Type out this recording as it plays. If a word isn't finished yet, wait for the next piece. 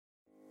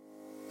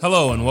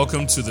Hello and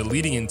welcome to the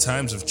Leading in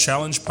Times of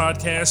Challenge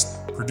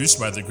podcast produced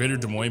by the Greater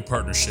Des Moines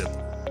Partnership.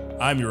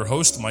 I'm your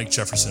host, Mike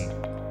Jefferson.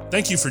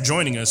 Thank you for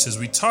joining us as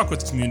we talk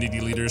with community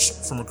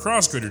leaders from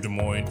across Greater Des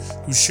Moines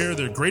who share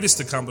their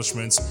greatest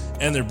accomplishments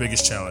and their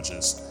biggest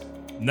challenges.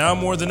 Now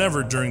more than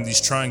ever during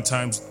these trying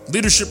times,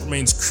 leadership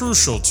remains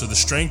crucial to the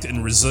strength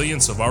and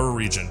resilience of our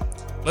region.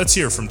 Let's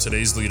hear from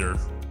today's leader.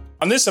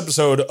 On this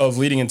episode of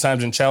Leading in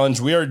Times and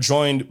Challenge, we are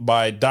joined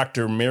by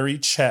Dr. Mary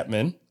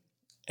Chapman,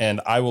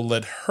 and I will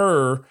let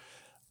her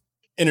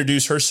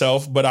introduce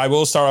herself, but I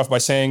will start off by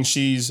saying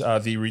she's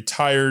the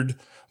retired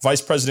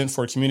Vice President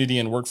for Community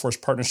and Workforce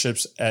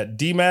Partnerships at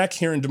DMAC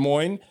here in Des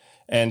Moines,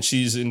 and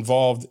she's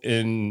involved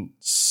in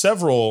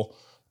several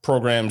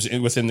programs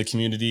within the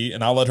community,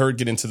 and I'll let her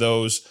get into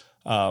those,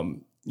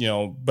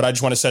 but I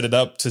just want to set it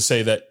up to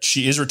say that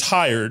she is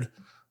retired,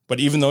 but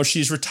even though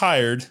she's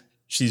retired,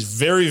 she's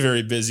very,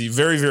 very busy,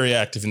 very, very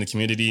active in the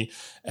community,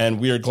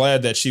 and we are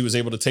glad that she was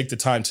able to take the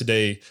time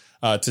today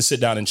to sit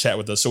down and chat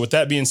with us. So with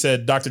that being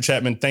said, Dr.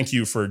 Chapman, thank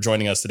you for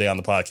joining us today on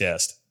the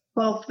podcast.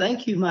 Well,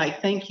 thank you,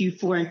 Mike. Thank you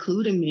for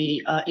including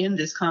me in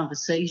this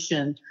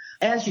conversation.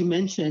 As you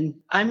mentioned,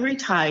 I'm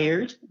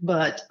retired,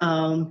 but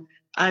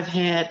I've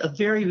had a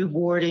very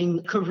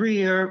rewarding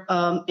career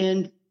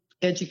in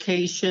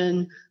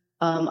education.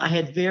 I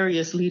had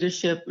various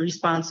leadership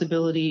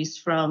responsibilities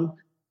from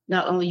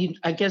not only,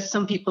 I guess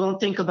some people don't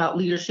think about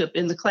leadership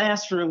in the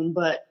classroom,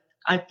 but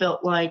I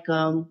felt like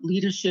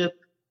leadership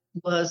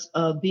was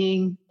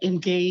being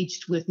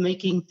engaged with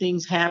making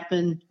things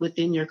happen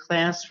within your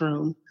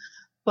classroom.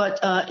 But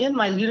in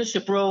my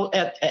leadership role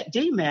at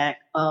DMAC,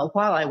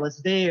 while I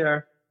was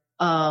there,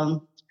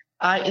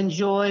 I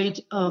enjoyed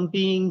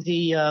being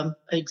the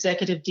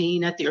executive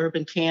dean at the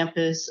urban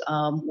campus,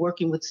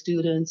 working with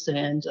students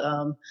and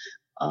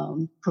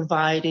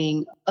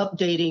updating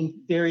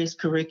various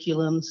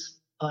curriculums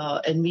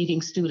and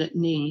meeting student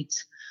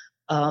needs.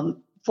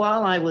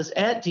 While I was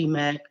at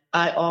DMAC,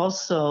 I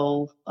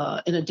also,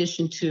 in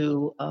addition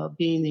to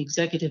being the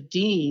executive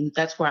dean,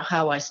 that's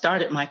how I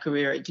started my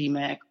career at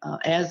DMAC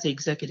as the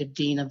executive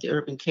dean of the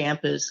urban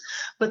campus.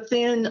 But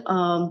then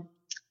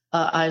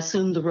I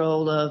assumed the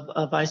role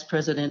of vice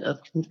president of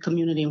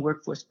community and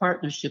workforce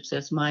partnerships,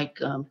 as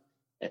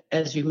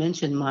you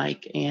mentioned,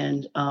 Mike,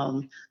 and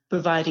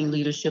providing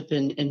leadership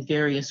in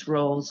various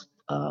roles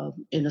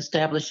in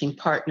establishing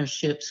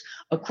partnerships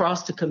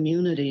across the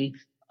community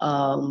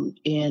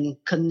in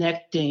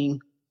connecting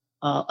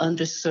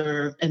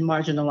underserved and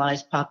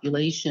marginalized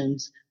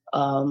populations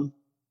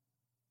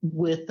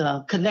with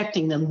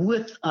connecting them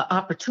with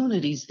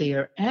opportunities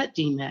there at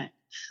DMAC.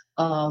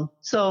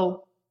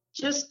 So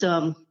just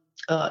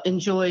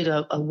enjoyed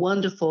a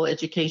wonderful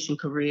education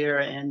career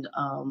and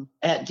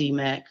at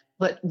DMAC.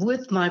 But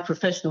with my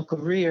professional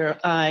career,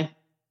 I've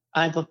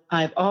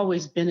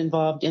always been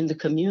involved in the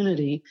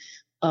community,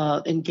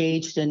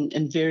 engaged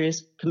in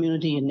various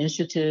community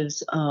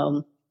initiatives,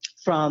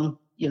 from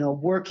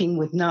working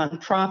with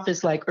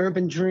nonprofits like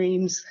Urban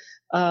Dreams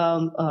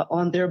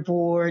on their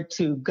board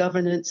to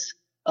governance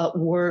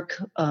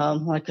work,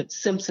 like at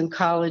Simpson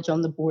College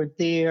on the board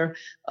there,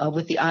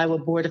 with the Iowa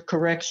Board of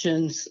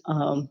Corrections.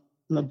 I'm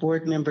a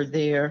board member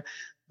there,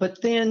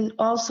 but then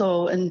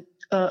also in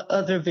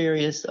other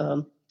various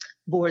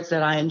boards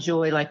that I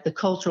enjoy, like the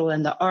Cultural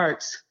and the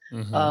Arts,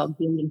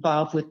 being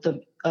involved with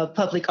the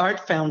Public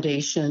Art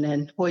Foundation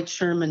and Hoyt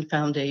Sherman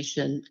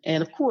Foundation,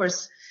 and of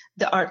course,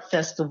 the Art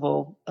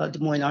Festival, Des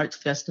Moines Arts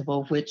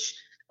Festival, which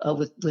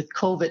with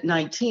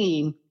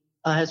COVID-19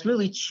 has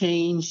really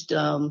changed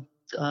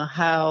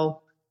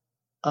how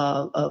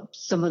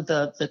some of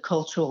the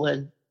cultural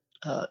and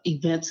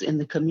events in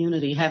the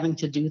community, having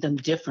to do them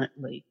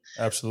differently.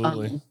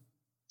 Absolutely.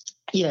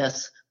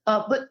 Yes.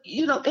 But,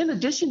 in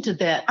addition to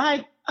that,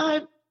 I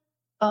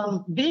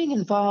being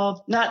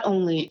involved, not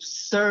only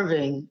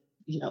serving,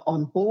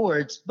 on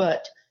boards,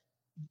 but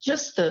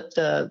just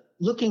the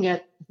looking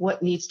at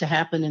what needs to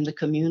happen in the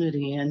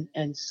community.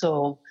 And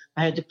so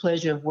I had the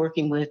pleasure of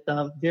working with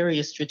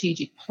various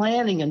strategic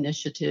planning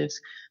initiatives,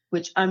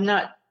 which I'm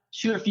not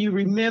sure if you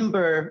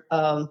remember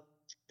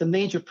the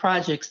Major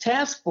Projects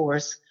Task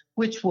Force,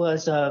 which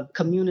was a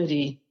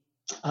community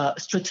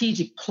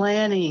strategic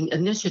planning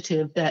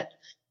initiative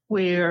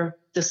where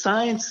the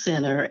Science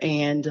Center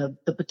and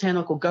the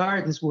Botanical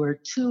Gardens were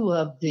two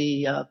of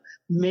the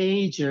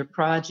major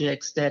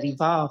projects that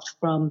evolved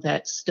from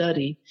that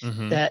study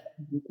that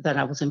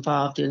I was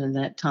involved in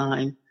that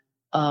time,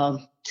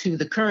 to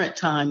the current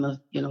time of,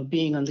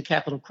 being on the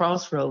Capitol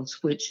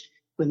Crossroads, which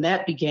when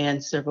that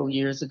began several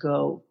years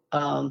ago,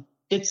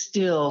 it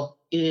still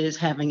is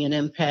having an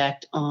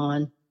impact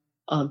on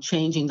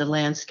changing the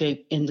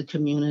landscape in the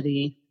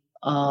community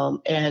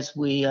as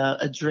we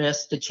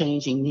address the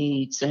changing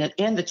needs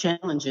and the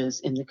challenges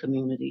in the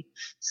community.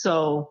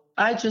 So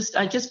I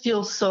just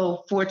feel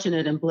so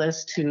fortunate and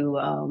blessed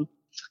to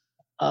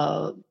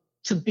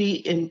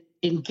be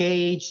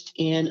engaged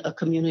in a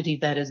community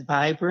that is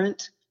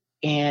vibrant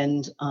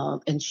and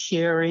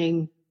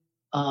sharing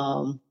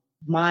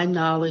my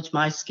knowledge,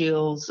 my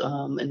skills,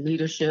 and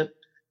leadership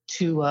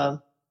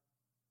to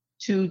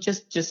to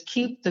just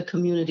keep the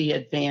community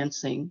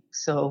advancing.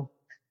 So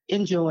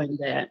enjoying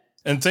that.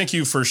 And thank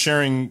you for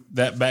sharing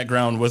that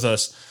background with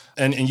us.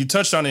 And you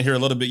touched on it here a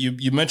little bit.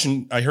 You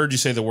mentioned, I heard you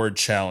say the word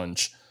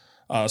challenge.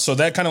 So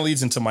that kind of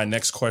leads into my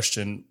next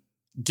question.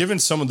 Given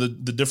some of the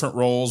different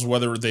roles,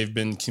 whether they've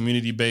been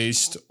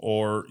community-based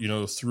or,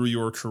 through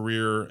your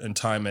career and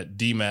time at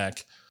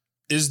DMAC,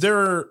 is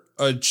there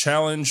a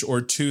challenge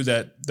or two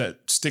that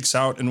sticks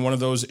out in one of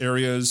those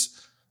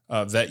areas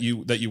that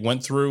you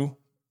went through?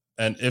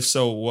 And if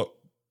so, what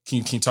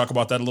can you talk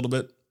about that a little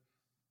bit?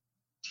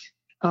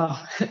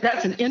 Oh,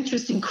 that's an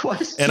interesting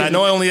question. And I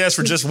know I only asked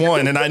for just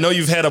one, and I know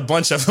you've had a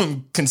bunch of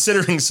them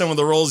considering some of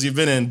the roles you've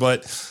been in,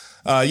 but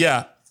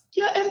yeah.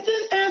 Yeah, and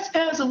then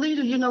as a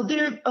leader,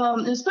 there,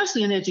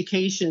 especially in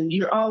education,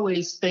 you're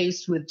always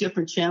faced with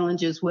different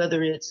challenges,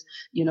 whether it's,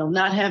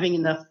 not having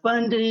enough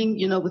funding,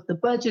 with the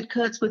budget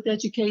cuts with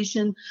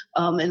education,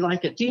 and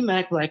like at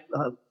DMAC,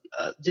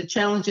 the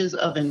challenges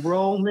of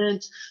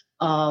enrollment,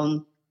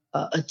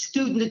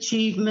 student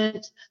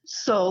achievement.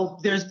 So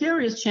there's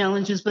various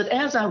challenges, but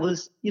as I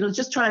was,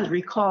 just trying to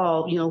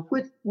recall,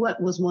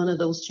 what was one of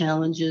those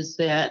challenges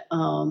that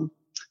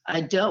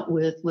I dealt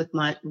with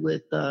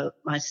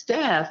my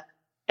staff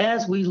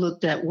as we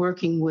looked at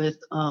working with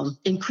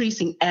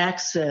increasing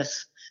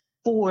access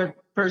for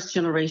first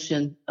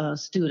generation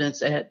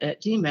students at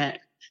DMAC.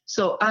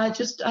 So I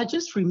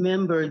just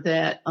remember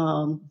that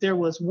there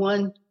was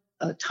one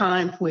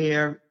time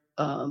where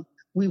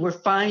we were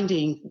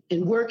finding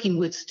in working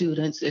with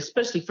students,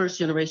 especially first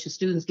generation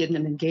students, getting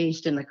them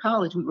engaged in the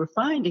college, we were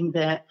finding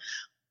that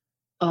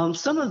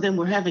some of them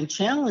were having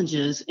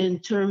challenges in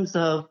terms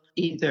of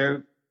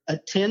either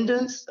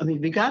attendance. I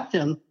mean, we got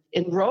them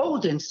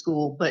enrolled in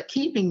school, but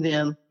keeping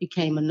them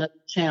became another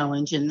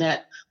challenge. And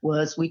that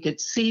was, we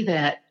could see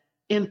that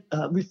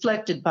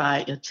reflected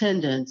by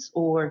attendance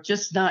or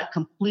just not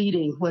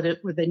completing what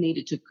they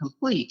needed to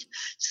complete.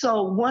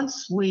 So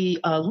once we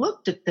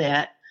looked at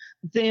that,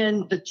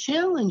 then the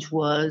challenge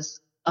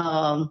was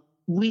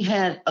we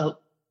had a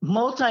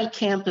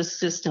multi-campus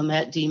system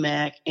at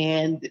DMAC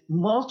and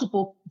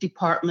multiple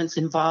departments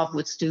involved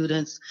with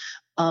students.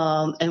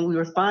 And we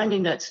were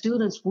finding that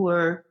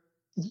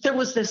there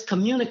was this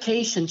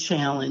communication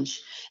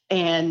challenge.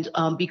 And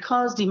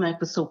because DMAC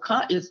was so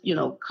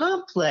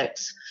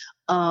complex,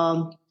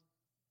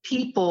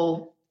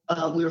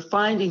 we were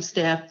finding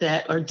staff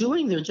that are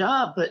doing their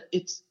job, but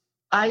it's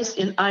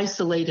in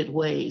isolated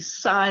ways,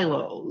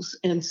 silos.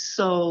 And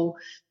so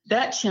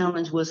that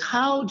challenge was,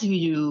 how do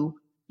you,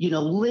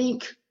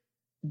 link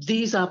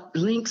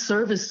link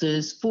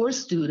services for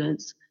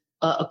students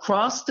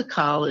across the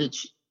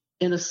college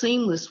in a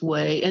seamless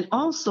way, and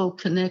also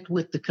connect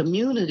with the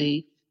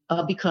community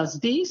because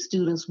these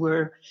students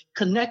were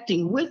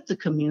connecting with the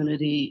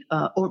community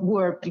or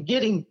were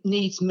getting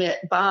needs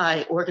met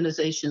by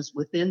organizations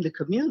within the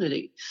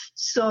community.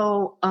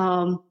 So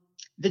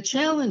the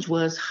challenge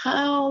was,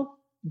 how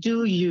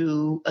do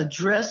you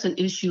address an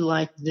issue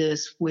like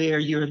this where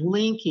you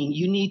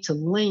need to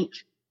link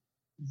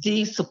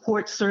these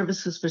support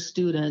services for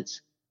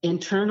students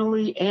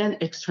internally and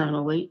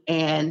externally?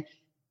 And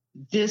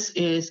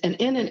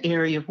in an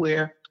area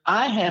where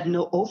I have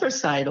no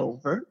oversight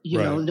over,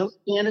 no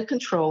span of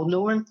control,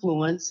 no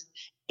influence.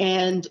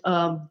 And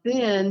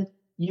then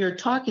you're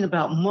talking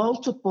about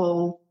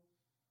multiple,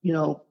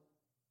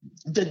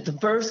 the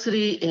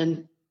diversity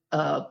in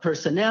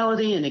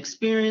personality and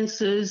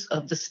experiences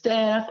of the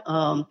staff,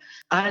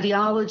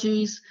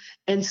 ideologies.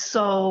 And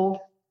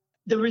so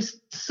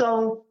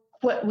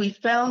what we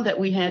found that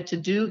we had to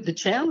do, the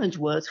challenge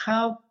was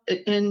how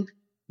in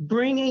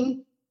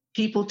bringing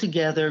people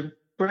together,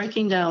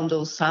 breaking down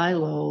those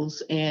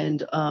silos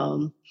and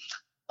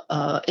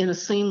in a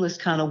seamless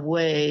kind of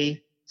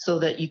way so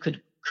that you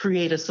could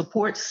create a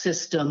support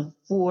system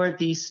for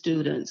these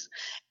students.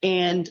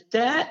 And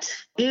that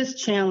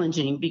is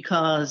challenging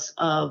because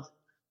of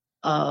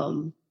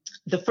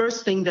the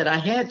first thing that I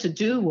had to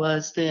do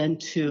was then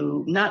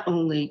to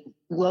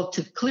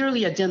to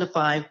clearly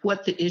identify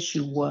what the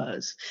issue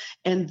was,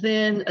 and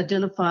then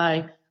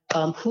identify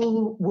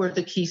who were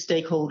the key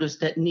stakeholders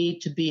that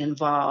need to be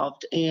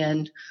involved.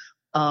 And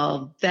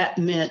that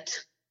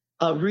meant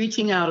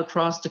reaching out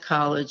across the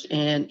college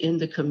and in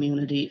the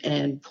community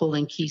and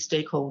pulling key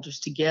stakeholders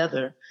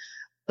together.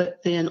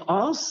 But then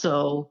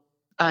also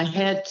I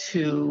had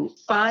to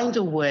find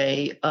a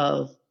way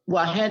I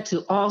had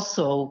to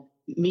also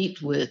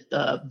meet with,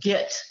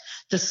 get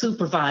the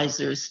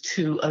supervisors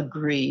to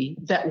agree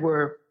that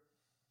were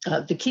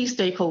the key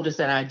stakeholders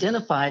that I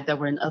identified that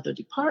were in other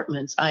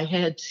departments. I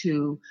had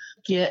to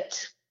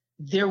get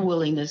their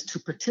willingness to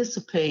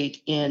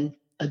participate in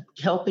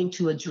helping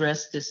to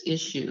address this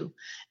issue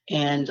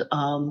and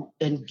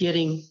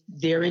getting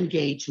their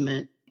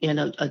engagement in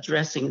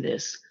addressing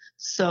this.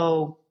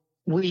 So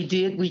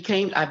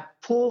I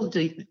pulled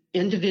the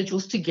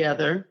individuals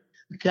together,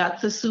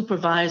 got the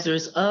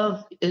supervisors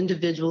of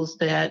individuals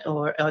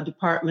or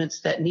departments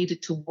that I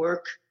needed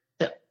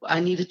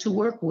to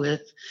work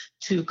with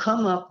to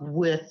come up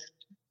with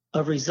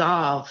a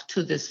resolve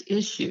to this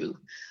issue.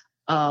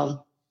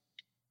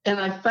 And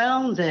I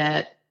found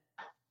that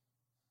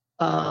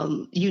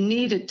you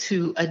needed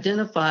to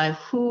identify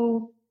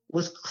who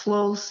was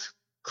close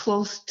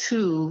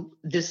to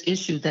this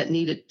issue that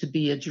needed to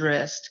be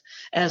addressed,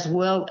 as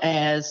well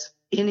as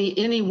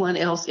anyone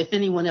else. If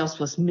anyone else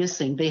was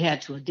missing, they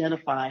had to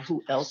identify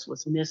who else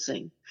was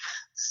missing.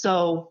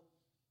 So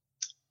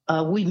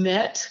we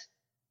met,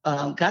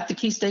 got the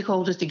key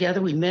stakeholders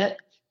together. We met,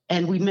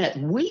 and we met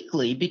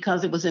weekly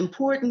because it was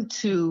important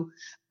to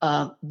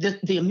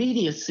the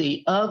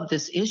immediacy of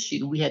this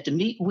issue. We had to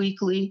meet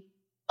weekly.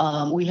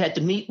 We had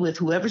to meet with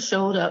whoever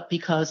showed up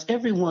because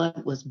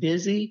everyone was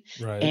busy.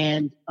 Right.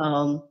 And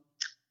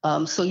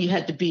so you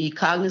had to be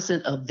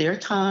cognizant of their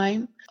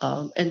time.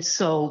 And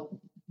so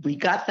we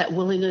got that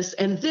willingness.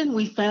 And then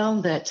we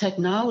found that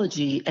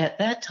technology at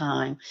that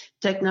time,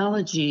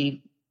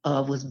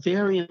 was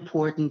very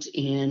important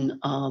in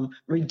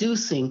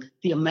reducing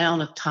the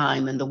amount of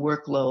time and the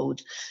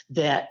workload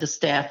that the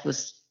staff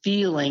was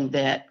feeling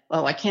that,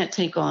 oh, I can't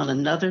take on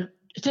another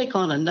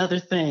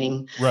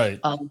thing. Right.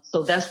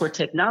 So that's where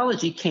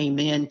technology came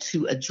in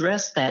to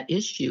address that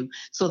issue.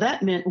 So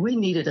that meant we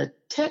needed a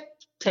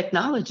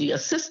technology, a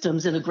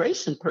systems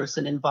integration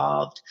person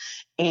involved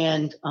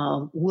and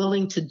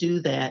willing to do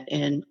that.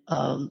 And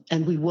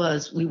we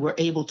were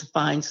able to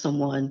find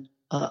someone,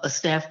 a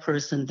staff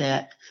person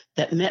that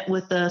met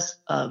with us,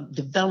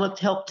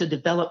 helped to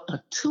develop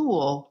a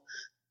tool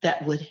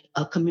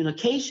a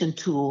communication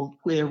tool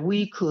where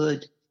we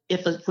could,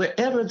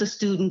 wherever the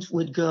students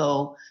would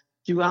go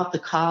throughout the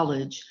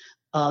college,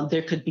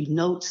 there could be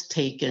notes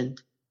taken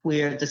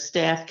where the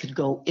staff could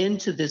go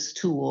into this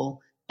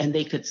tool and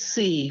they could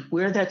see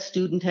where that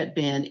student had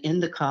been in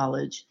the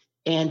college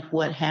and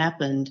what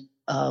happened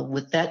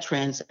with that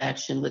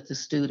transaction with the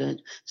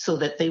student so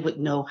that they would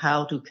know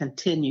how to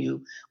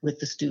continue with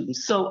the student.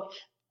 So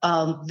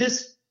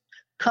this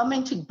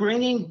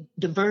bringing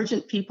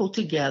divergent people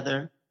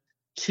together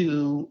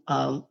to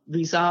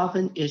resolve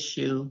an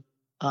issue,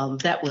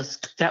 that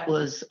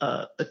was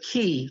a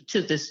key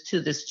to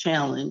this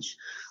challenge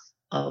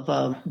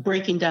of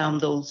breaking down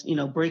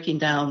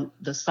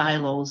the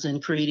silos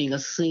and creating a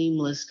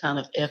seamless kind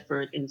of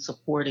effort in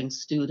supporting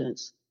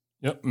students.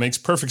 Yep, makes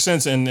perfect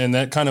sense. And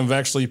that kind of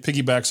actually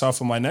piggybacks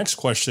off of my next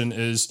question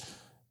is,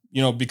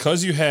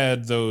 because you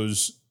had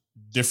those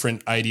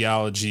different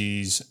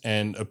ideologies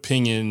and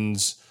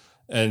opinions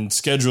and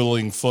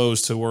scheduling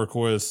flows to work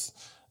with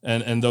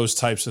and those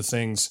types of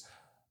things.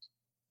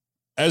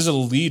 As a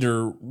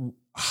leader,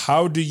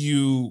 how do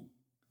you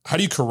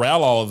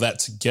corral all of that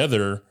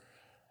together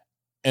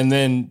and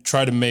then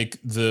try to make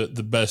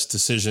the best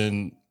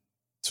decision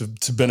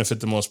to benefit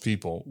the most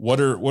people?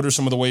 What are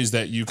some of the ways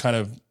that you kind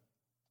of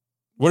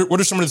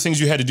what are some of the things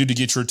you had to do to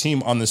get your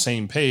team on the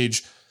same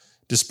page,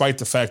 despite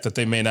the fact that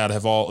they may not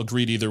have all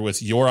agreed either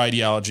with your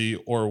ideology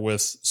or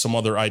with some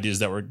other ideas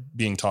that were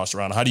being tossed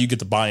around? How do you get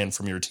the buy-in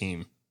from your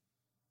team?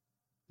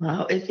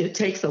 Well, it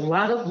takes a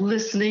lot of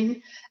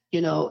listening.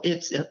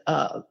 It's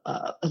a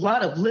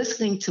lot of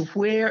listening to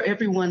where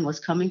everyone was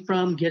coming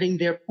from, getting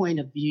their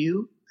point of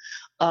view.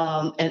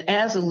 And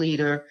as a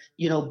leader,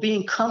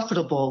 being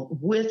comfortable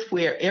with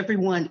where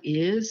everyone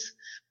is,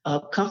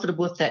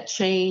 comfortable with that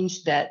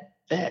change, that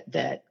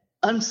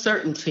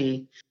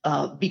uncertainty,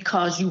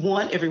 because you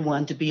want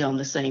everyone to be on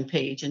the same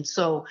page. And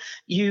so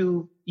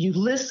you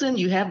listen,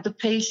 you have the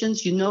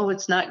patience,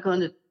 it's not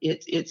going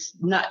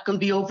to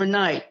be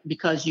overnight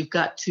because you've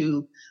got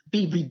to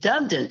be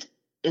redundant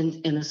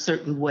in a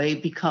certain way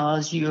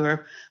because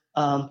you're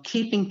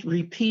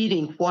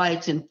repeating why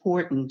it's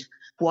important,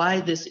 why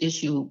this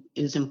issue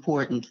is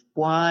important,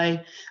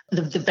 why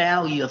the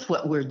value of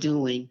what we're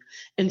doing.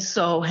 And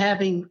so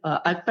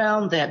I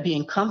found that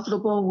being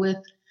comfortable with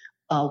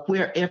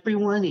where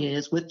everyone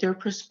is, with their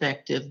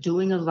perspective,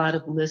 doing a lot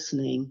of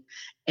listening,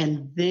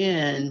 and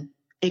then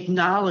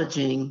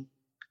acknowledging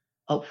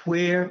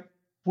where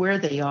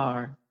they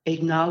are,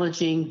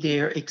 acknowledging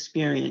their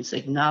experience,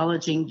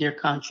 acknowledging their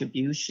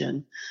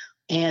contribution,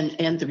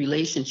 and the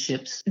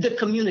relationships, the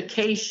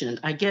communication.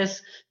 I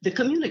guess the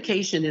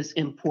communication is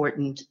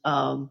important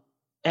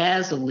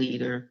as a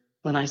leader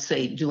when I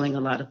say doing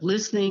a lot of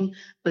listening,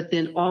 but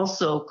then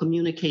also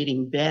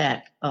communicating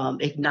back,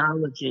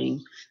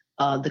 acknowledging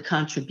the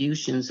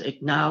contributions,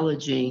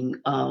 acknowledging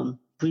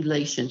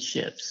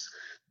relationships.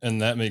 And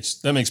that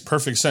makes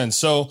perfect sense.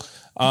 So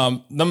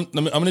I'm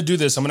going to do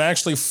this. I'm going to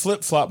actually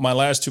flip-flop my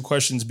last two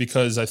questions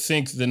because I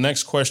think the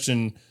next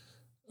question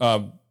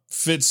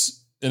fits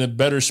in a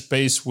better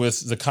space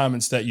with the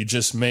comments that you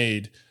just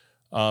made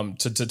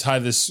to tie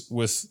this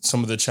with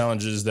some of the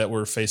challenges that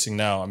we're facing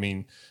now. I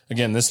mean,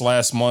 again, this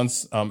last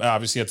month,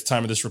 obviously at the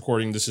time of this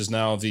recording, this is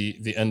now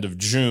the end of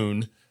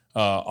June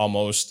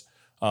almost.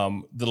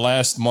 The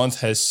last month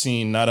has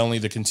seen not only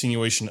the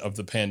continuation of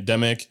the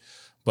pandemic,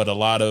 but a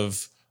lot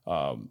of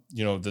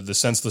the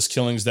senseless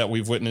killings that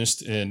we've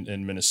witnessed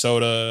in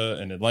Minnesota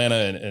and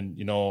Atlanta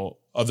and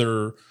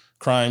other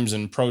crimes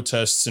and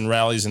protests and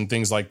rallies and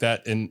things like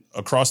that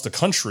across the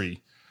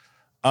country.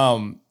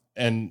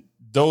 And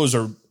those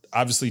are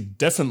obviously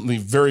definitely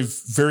very,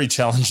 very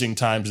challenging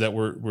times that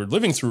we're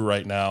living through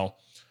right now.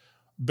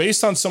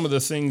 based on some of the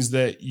things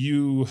that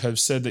you have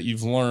said that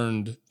you've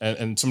learned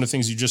and some of the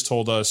things you just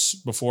told us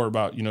before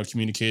about,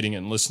 communicating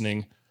and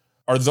listening,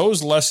 are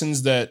those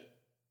lessons that,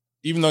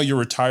 even though you're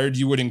retired,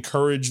 you would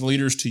encourage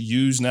leaders to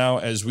use now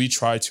as we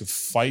try to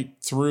fight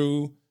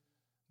through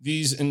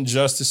these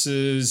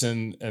injustices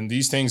and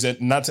these things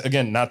that, not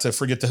to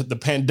forget the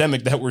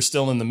pandemic that we're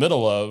still in the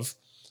middle of?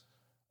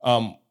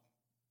 How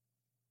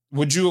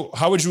would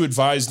you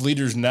advise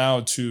leaders now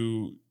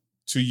to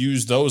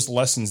use those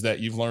lessons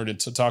that you've learned and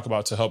to talk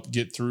about to help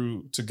guide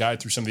through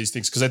some of these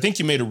things? Because I think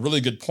you made a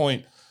really good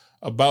point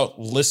about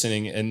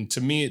listening. And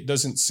to me, it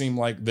doesn't seem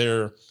like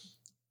there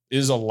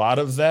is a lot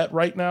of that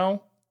right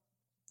now.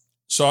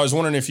 So I was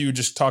wondering if you would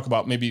just talk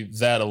about maybe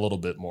that a little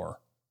bit more.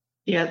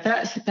 Yeah,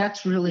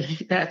 that's when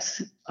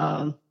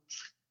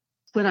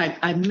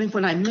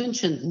I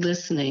mentioned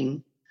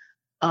listening.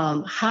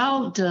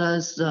 How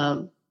does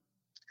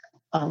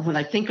when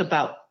I think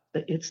about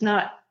it's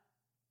not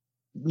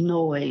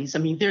noise. I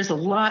mean, there's a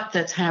lot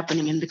that's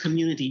happening in the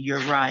community. You're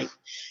right,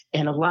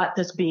 and a lot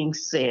that's being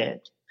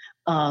said.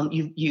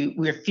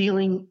 We're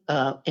feeling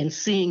and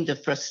seeing the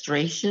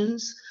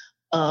frustrations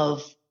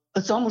of.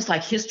 It's almost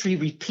like history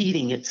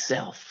repeating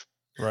itself.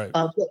 Right.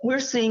 What we're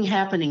seeing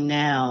happening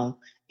now,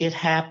 it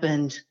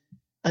happened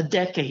a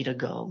decade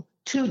ago,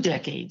 2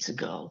 decades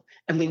ago.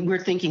 I mean,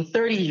 we're thinking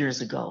 30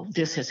 years ago,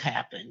 this has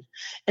happened.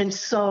 And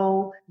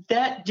so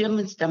to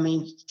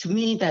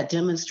me, that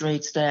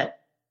demonstrates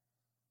that,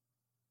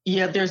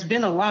 yeah, there's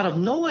been a lot of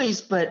noise,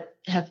 but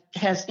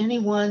has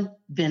anyone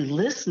been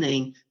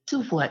listening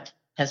to what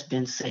has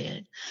been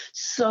said?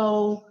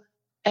 So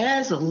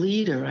as a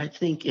leader, I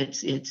think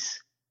it's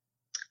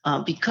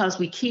because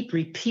we keep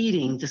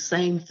repeating the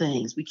same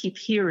things, we keep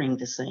hearing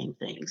the same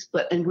things,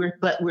 but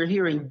we're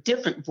hearing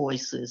different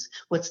voices.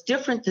 What's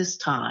different this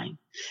time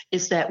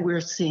is that we're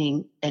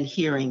seeing and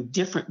hearing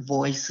different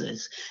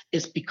voices.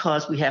 It's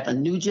because we have a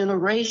new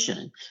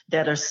generation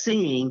that are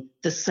seeing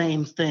the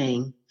same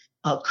thing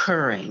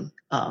occurring.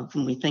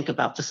 When we think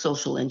about the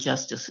social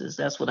injustices,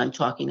 that's what I'm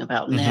talking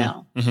about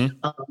now.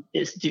 Mm-hmm.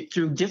 It's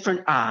through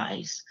different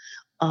eyes,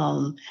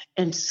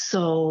 and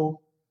so.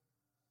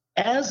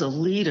 As a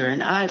leader,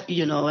 and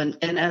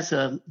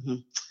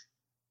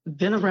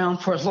been around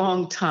for a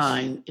long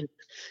time,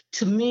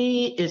 to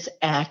me, it's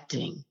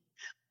acting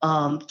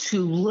for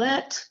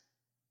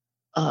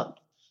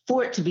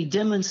it to be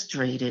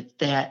demonstrated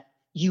that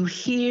you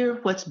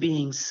hear what's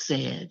being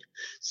said.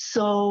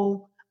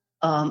 So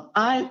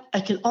I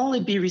can only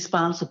be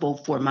responsible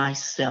for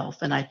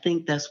myself, and I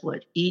think that's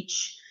what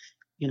each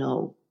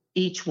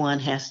one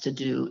has to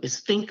do is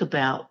think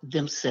about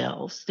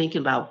themselves, think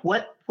about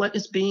what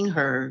is being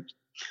heard.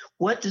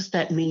 What does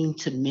that mean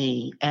to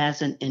me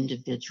as an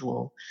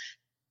individual?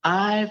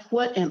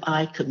 What am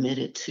I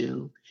committed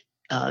to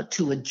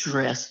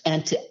address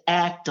and to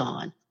act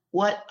on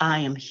what I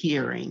am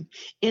hearing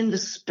in the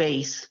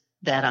space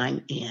that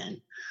I'm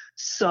in?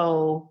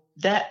 So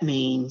that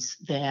means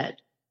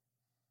that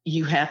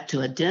you have to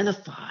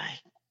identify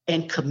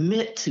and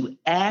commit to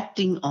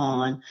acting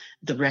on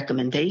the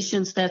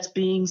recommendations that's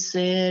being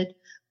said.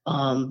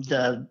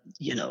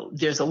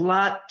 There's a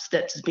lot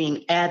that's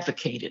being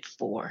advocated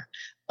for.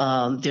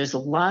 There's a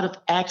lot of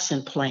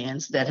action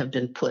plans that have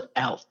been put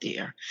out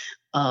there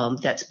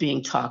that's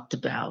being talked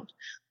about.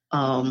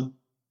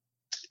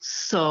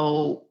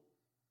 So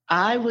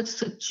I would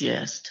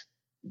suggest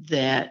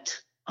that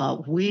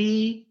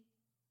we,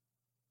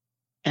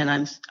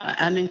 and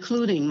I'm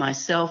including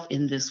myself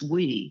in this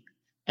we,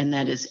 and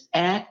that is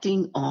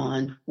acting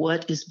on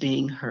what is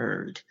being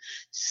heard.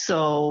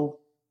 So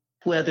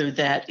whether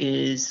that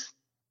is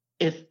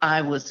if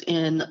I was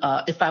an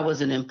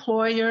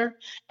employer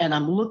and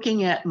I'm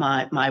looking at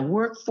my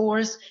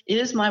workforce,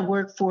 is my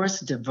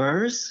workforce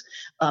diverse?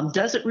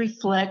 Does it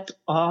reflect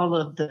all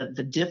of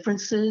the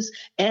differences?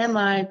 Am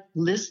I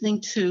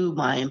listening to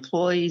my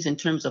employees in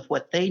terms of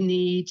what they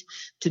need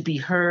to be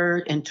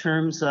heard, in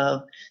terms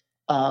of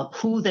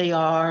who they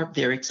are,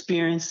 their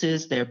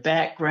experiences, their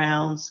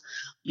backgrounds?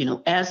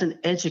 As an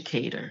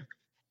educator,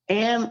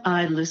 am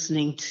I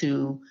listening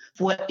to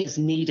what is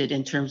needed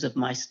in terms of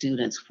my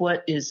students?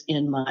 What is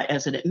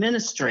as an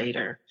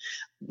administrator,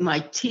 my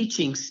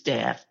teaching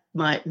staff,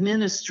 my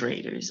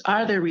administrators,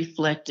 are they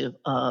reflective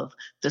of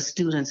the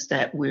students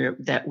that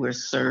we're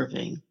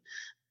serving?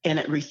 And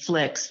it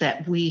reflects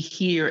that we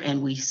hear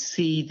and we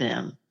see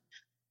them.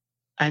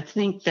 I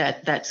think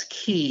that's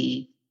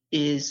key,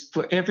 is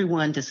for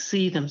everyone to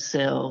see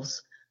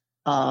themselves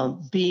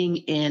being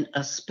in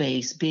a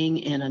space, being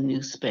in a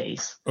new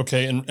space.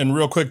 Okay. And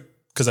real quick,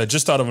 because I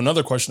just thought of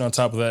another question on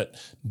top of that.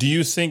 Do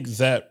you think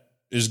that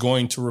is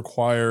going to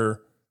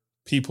require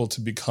people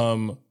to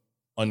become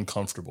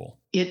uncomfortable?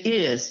 It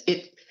is.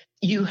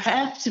 You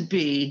have to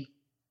be,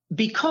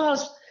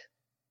 because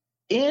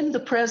in the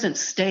present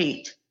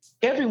state,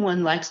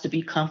 everyone likes to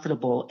be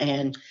comfortable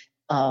and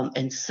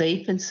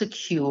safe and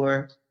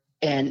secure,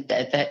 and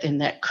at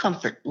that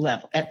comfort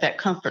level.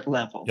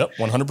 Yep,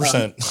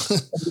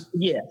 100%.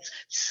 Yes.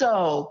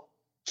 So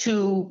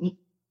to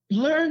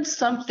learn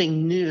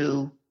something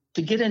new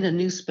to get in a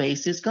new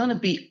space is going to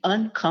be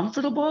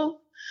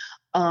uncomfortable.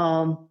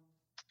 And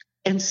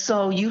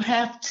so you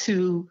have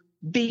to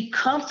be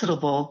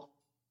comfortable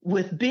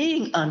with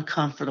being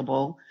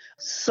uncomfortable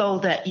so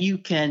that you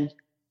can,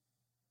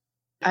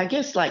 I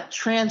guess, like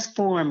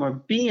transform or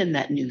be in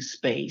that new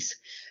space.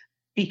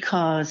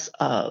 Because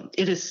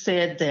it is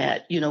said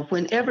that,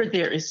 whenever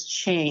there is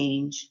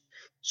change,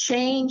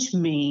 change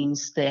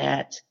means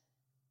that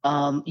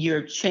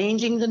you're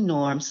changing the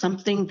norm,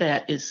 something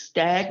that is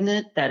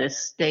stagnant, that is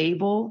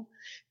stable,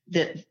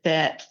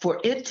 that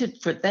for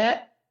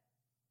that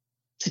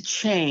to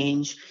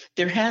change,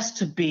 there has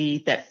to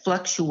be that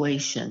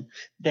fluctuation,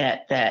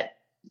 that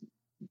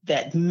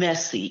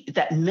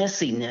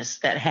messiness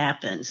that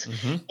happens,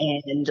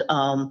 and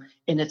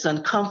it's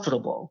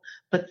uncomfortable.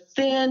 But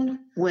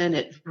then when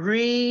it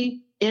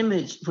reimages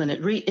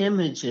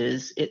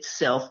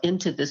itself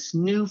into this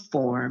new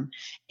form,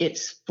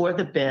 it's for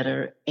the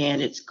better,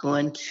 and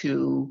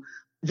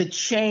the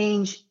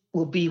change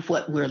will be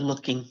what we're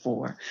looking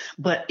for.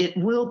 But it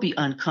will be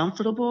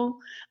uncomfortable,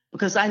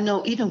 because I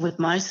know even with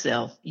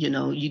myself,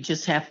 you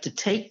just have to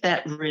take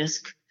that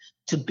risk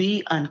to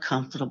be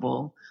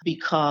uncomfortable,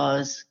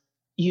 because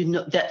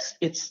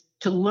it's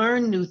to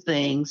learn new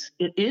things.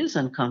 It is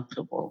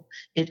uncomfortable.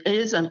 It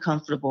is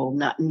uncomfortable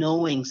not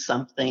knowing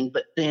something,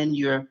 but then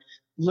you're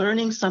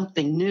learning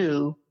something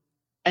new,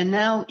 and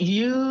now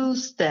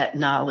use that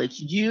knowledge,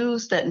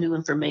 use that new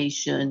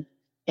information,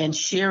 and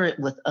share it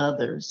with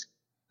others.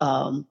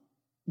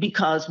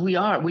 Because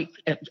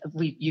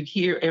you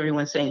hear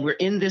everyone saying we're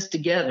in this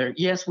together.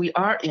 Yes, we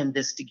are in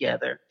this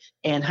together.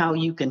 And how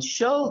you can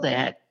show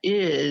that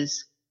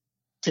is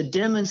to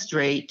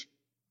demonstrate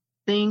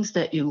things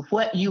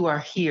what you are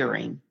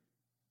hearing.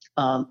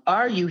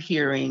 Are you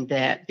hearing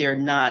that there are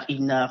not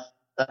enough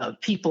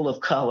people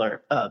of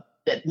color,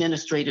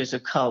 administrators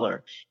of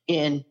color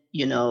in,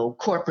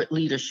 corporate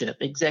leadership,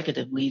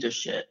 executive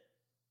leadership?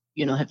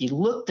 Have you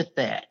looked at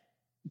that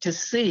to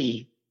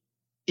see,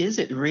 is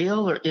it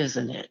real or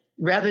isn't it?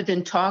 Rather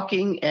than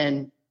talking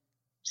and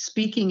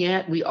speaking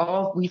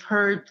we've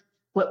heard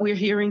what we're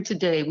hearing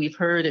today. We've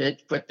heard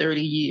it for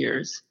 30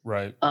 years.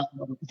 Right.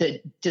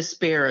 The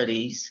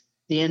disparities,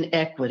 the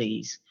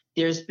inequities.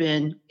 There's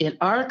been in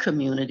our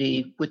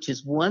community, which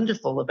is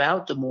wonderful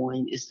about Des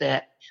Moines, is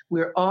that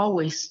we're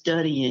always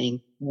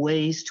studying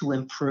ways to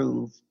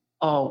improve.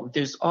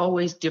 There's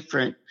always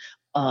different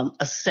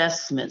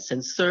assessments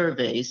and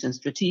surveys and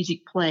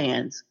strategic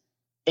plans.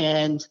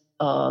 And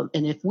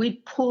if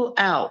we pull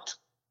out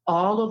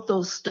all of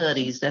those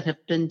studies that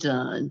have been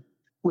done,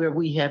 where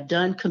we have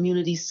done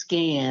community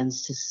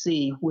scans to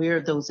see where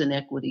those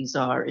inequities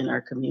are in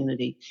our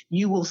community,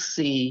 you will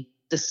see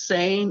the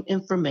same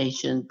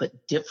information, but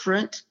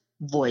different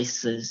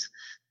voices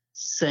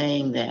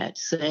saying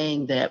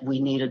that we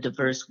need a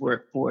diverse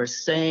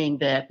workforce, saying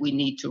that we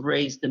need to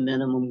raise the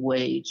minimum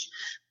wage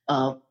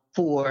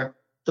for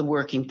the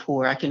working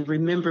poor. I can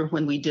remember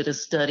when we did a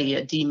study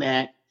at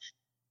DMAC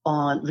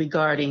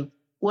regarding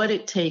what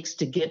it takes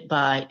to get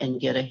by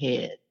and get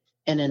ahead.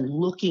 And then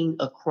looking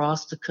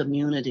across the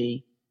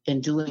community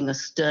and doing a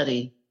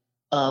study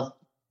of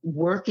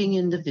working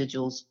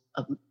individuals,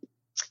 of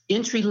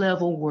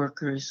entry-level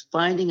workers,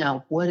 finding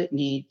out what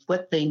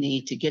they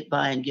need to get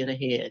by and get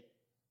ahead.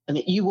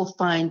 And you will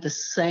find the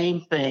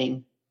same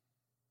thing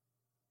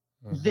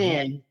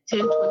then 10,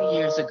 20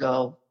 years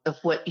ago of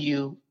what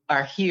you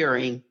are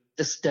hearing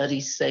the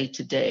studies say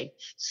today.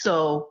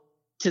 So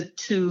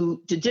to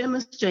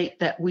demonstrate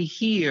that we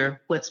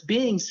hear what's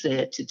being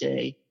said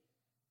today,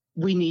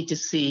 we need to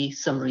see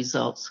some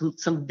results,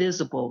 some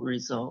visible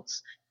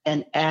results,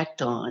 and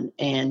act on.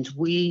 And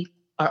we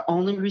are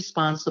only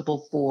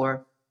responsible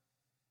for,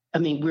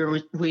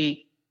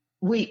 we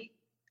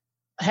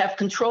have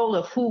control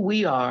of who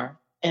we are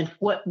and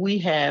what we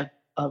have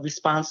a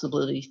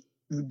responsibility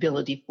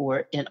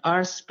for in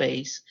our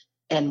space.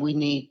 And we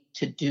need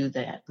to do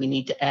that. We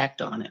need to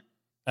act on it.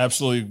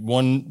 Absolutely.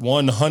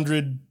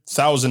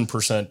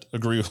 100,000%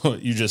 agree with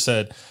what you just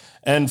said.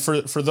 And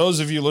for those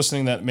of you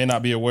listening that may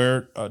not be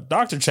aware,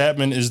 Dr.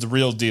 Chapman is the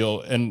real deal.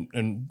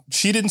 And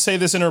she didn't say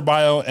this in her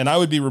bio, and I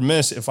would be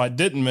remiss if I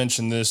didn't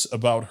mention this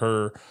about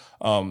her,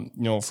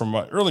 from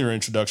my earlier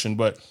introduction.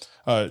 But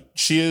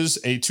she is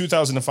a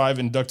 2005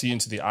 inductee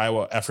into the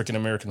Iowa African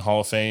American Hall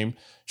of Fame.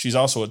 She's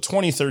also a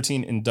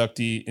 2013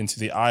 inductee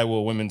into the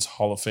Iowa Women's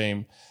Hall of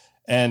Fame,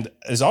 and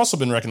has also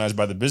been recognized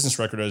by the Business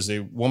Record as a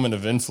woman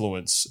of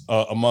influence,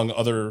 among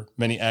other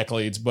many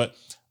accolades. But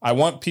I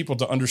want people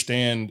to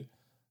understand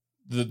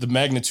the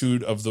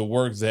magnitude of the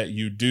work that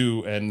you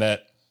do, and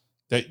that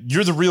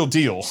you're the real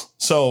deal.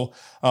 So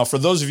for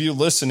those of you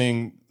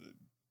listening,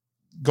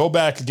 go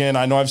back again.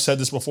 I know I've said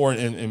this before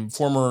in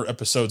former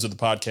episodes of the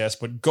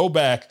podcast, but go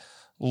back,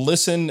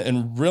 listen,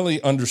 and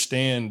really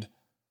understand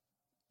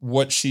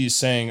what she's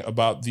saying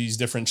about these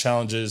different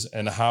challenges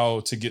and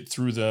how to get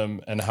through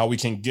them and how we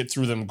can get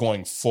through them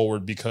going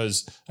forward.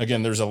 Because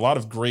again, there's a lot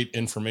of great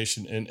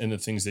information in the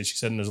things that she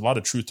said, and there's a lot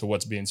of truth to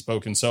what's being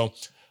spoken. So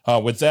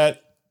with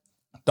that,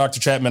 Dr.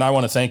 Chapman, I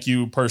want to thank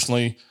you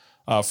personally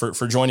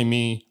for joining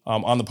me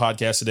on the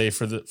podcast today,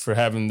 for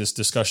having this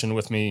discussion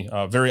with me.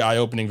 Very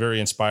eye-opening, very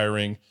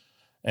inspiring.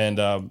 And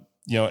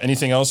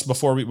anything else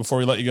before we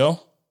let you go?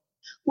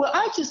 Well,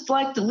 I just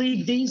like to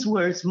leave these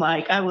words,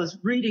 Mike. I was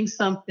reading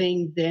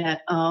something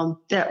that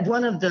that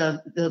one of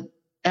the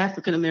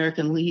African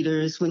American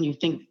leaders, when you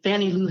think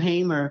Fannie Lou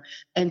Hamer,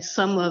 and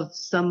some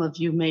of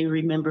you may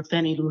remember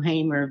Fannie Lou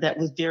Hamer, that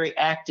was very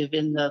active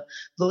in the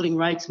voting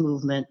rights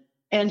movement,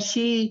 and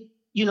she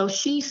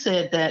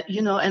said that,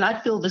 and I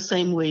feel the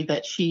same way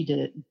that she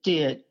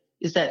did,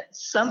 is that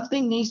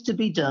something needs to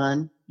be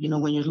done.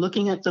 When you're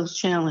looking at those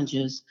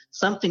challenges,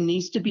 something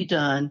needs to be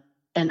done,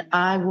 and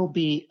I will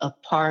be a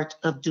part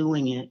of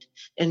doing it.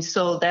 And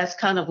so that's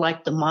kind of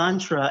like the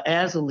mantra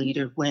as a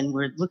leader when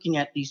we're looking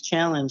at these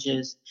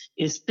challenges,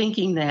 is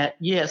thinking that,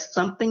 yes,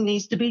 something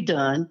needs to be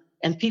done,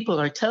 and people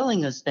are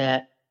telling us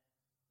that,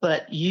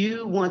 but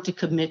you want to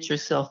commit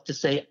yourself to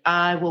say,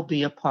 I will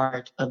be a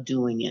part of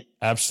doing it.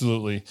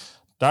 Absolutely.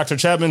 Dr.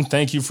 Chapman,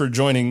 thank you for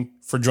joining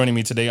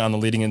me today on the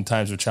Leading in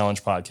Times of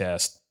Challenge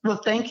podcast.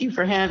 Well, thank you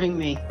for having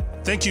me.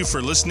 Thank you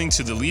for listening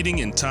to the Leading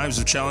in Times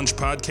of Challenge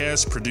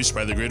podcast produced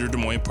by the Greater Des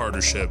Moines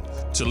Partnership.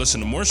 To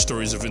listen to more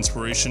stories of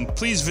inspiration,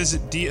 please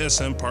visit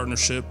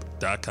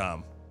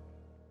dsmpartnership.com.